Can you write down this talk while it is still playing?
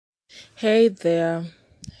Hey there.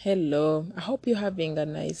 Hello. I hope you're having a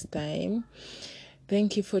nice time.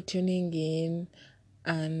 Thank you for tuning in.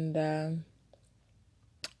 And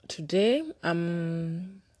today,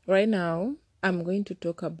 right now, I'm going to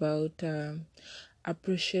talk about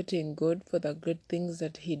appreciating God for the great things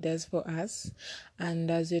that He does for us.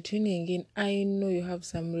 And as you're tuning in, I know you have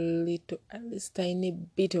some little, at least tiny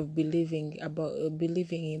bit of believing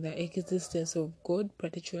in the existence of God,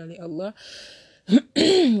 particularly Allah.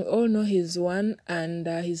 All know He's one, and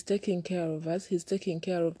He's taking care of us. He's taking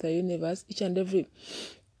care of the universe. Each and every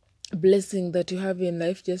blessing that you have in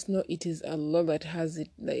life, just know it is Allah that has it,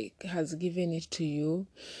 like has given it to you.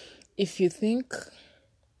 If you think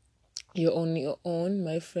you're on your own,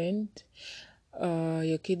 my friend,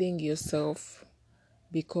 you're kidding yourself,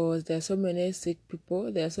 because there are so many sick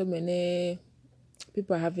people. There are so many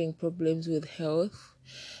people having problems with health.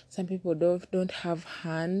 Some people don't have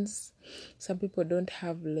hands. Some people don't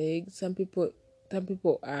have legs. Some people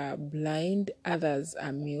are blind. Others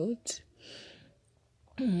are mute.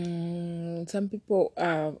 Some people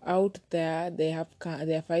are out there. They are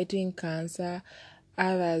fighting cancer.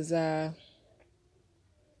 Others are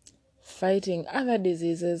fighting other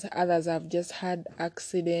diseases. Others have just had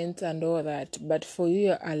accidents and all that. But for you,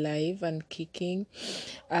 you're alive and kicking.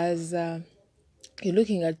 As you're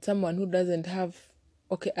looking at someone who doesn't have,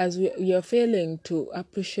 okay, as you're failing to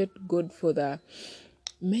appreciate God for the,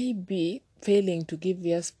 maybe failing to give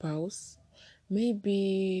your spouse,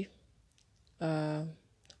 maybe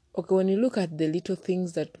okay, when you look at the little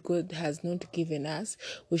things that God has not given us,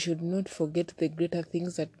 we should not forget the greater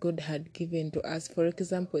things that God had given to us. For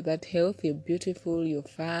example, that health, you're beautiful, you're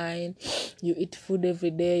fine, you eat food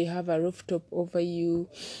every day, you have a rooftop over you,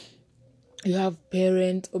 you have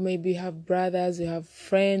parents, or maybe you have brothers, you have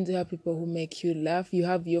friends, you have people who make you laugh, you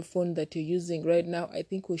have your phone that you're using right now. I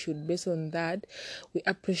think we should, based on that, we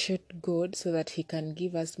appreciate God so that He can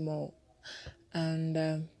give us more.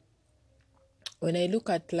 And when I look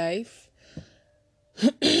at life,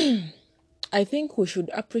 I think we should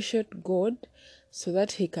appreciate God so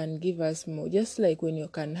that He can give us more. Just like when you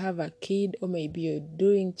can have a kid, or maybe you're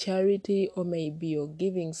doing charity, or maybe you're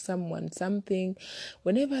giving someone something.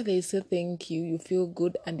 Whenever they say thank you, you feel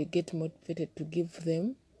good and you get motivated to give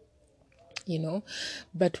them.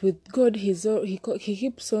 But with God, he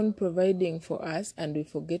keeps on providing for us, and we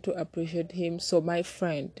forget to appreciate Him. So my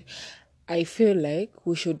friend, I feel like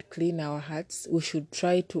we should clean our hearts. We should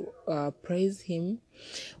try to praise Him.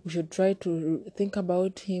 We should try to think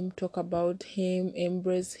about Him, talk about Him,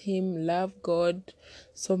 embrace Him, love God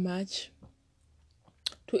so much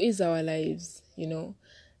to ease our lives.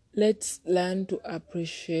 Let's learn to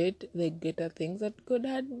appreciate the greater things that God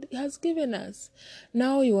has given us.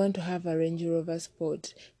 Now you want to have a Range Rover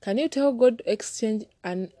Sport. Can you tell God to exchange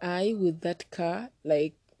an eye with that car?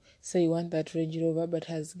 Like, say you want that Range Rover but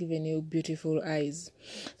has given you beautiful eyes.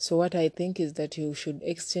 So what I think is that you should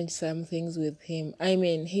exchange some things with Him. I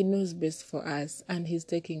mean, He knows best for us, and He's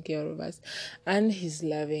taking care of us, and He's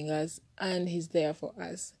loving us, and He's there for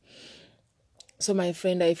us. So, my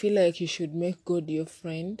friend, I feel like you should make God your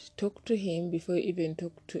friend. Talk to Him before you even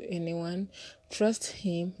talk to anyone. Trust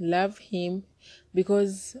Him, love Him,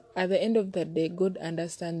 because at the end of the day, God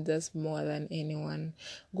understands us more than anyone.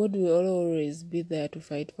 God will always be there to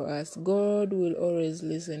fight for us. God will always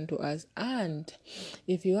listen to us. And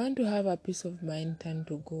if you want to have a peace of mind, turn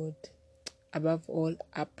to God. Above all,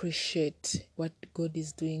 appreciate what God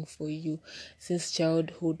is doing for you since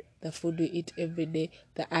childhood. The food you eat every day,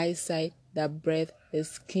 the eyesight, the breath, the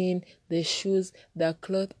skin, the shoes, the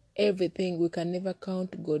cloth, everything. We can never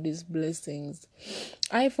count God's blessings.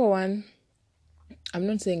 I, for one, I'm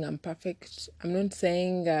not saying I'm perfect. I'm not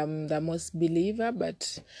saying I'm the most believer,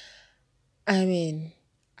 but I mean,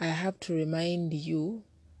 I have to remind you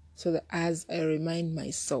so that as I remind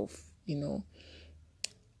myself,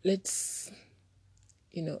 let's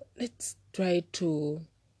let's try to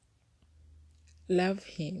love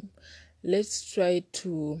Him. Let's try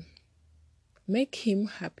to make Him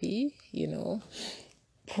happy,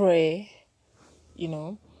 pray, you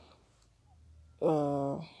know,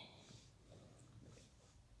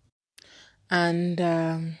 and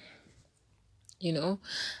you know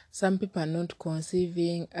some people are not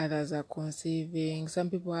conceiving, others are conceiving. Some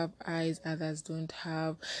people have eyes, others don't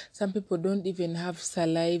have. Some people don't even have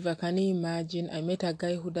saliva. Can you imagine? I met a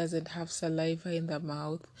guy who doesn't have saliva in the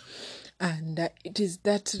mouth, and it is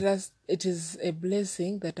a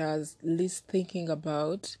blessing that I was least thinking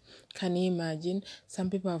about. Can you imagine? Some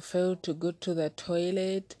people have failed to go to the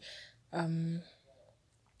toilet.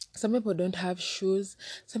 Some people don't have shoes.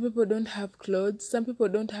 Some people don't have clothes. Some people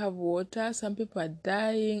don't have water. Some people are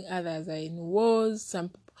dying. Others are in wars.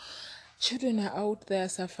 children are out there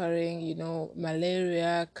suffering,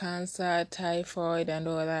 malaria, cancer, typhoid, and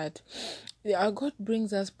all that. Our God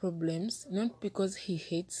brings us problems not because He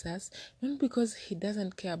hates us, not because He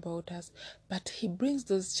doesn't care about us, but He brings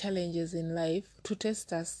those challenges in life to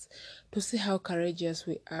test us, to see how courageous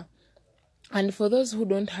we are. And for those who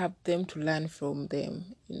don't have them, to learn from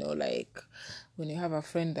them, like when you have a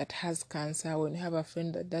friend that has cancer, when you have a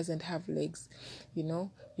friend that doesn't have legs, you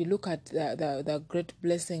look at the great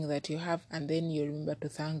blessing that you have, and then you remember to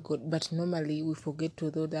thank God. But normally we forget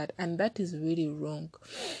to do that, and that is really wrong.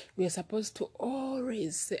 We are supposed to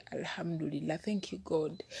always say Alhamdulillah, thank you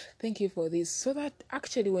God, thank you for this, so that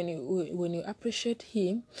actually when you appreciate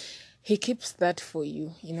Him, He keeps that for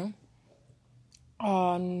you.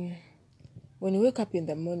 When you wake up in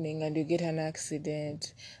the morning and you get an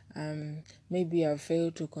accident, maybe you have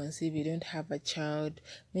failed to conceive, you don't have a child,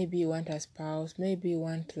 maybe you want a spouse, maybe you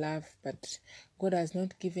want love, but God has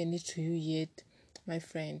not given it to you yet, my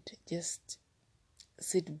friend, just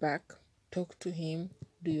sit back, talk to Him,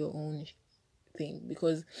 do your own thing,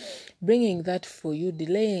 because bringing that for you,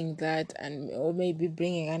 delaying that, and or maybe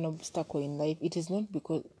bringing an obstacle in life, it is not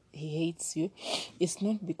because He hates you, it's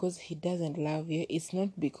not because He doesn't love you, it's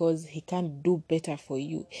not because He can't do better for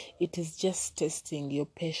you. It is just testing your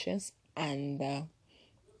patience and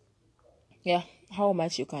how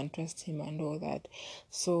much you can trust Him and all that.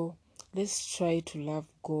 So let's try to love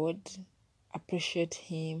God, appreciate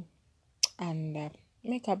Him, and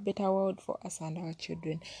make a better world for us and our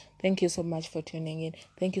children. Thank you so much for tuning in.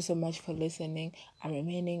 Thank you so much for listening. I'm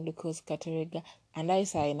remaining Lucas Katerega, and I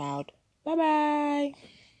sign out. Bye bye.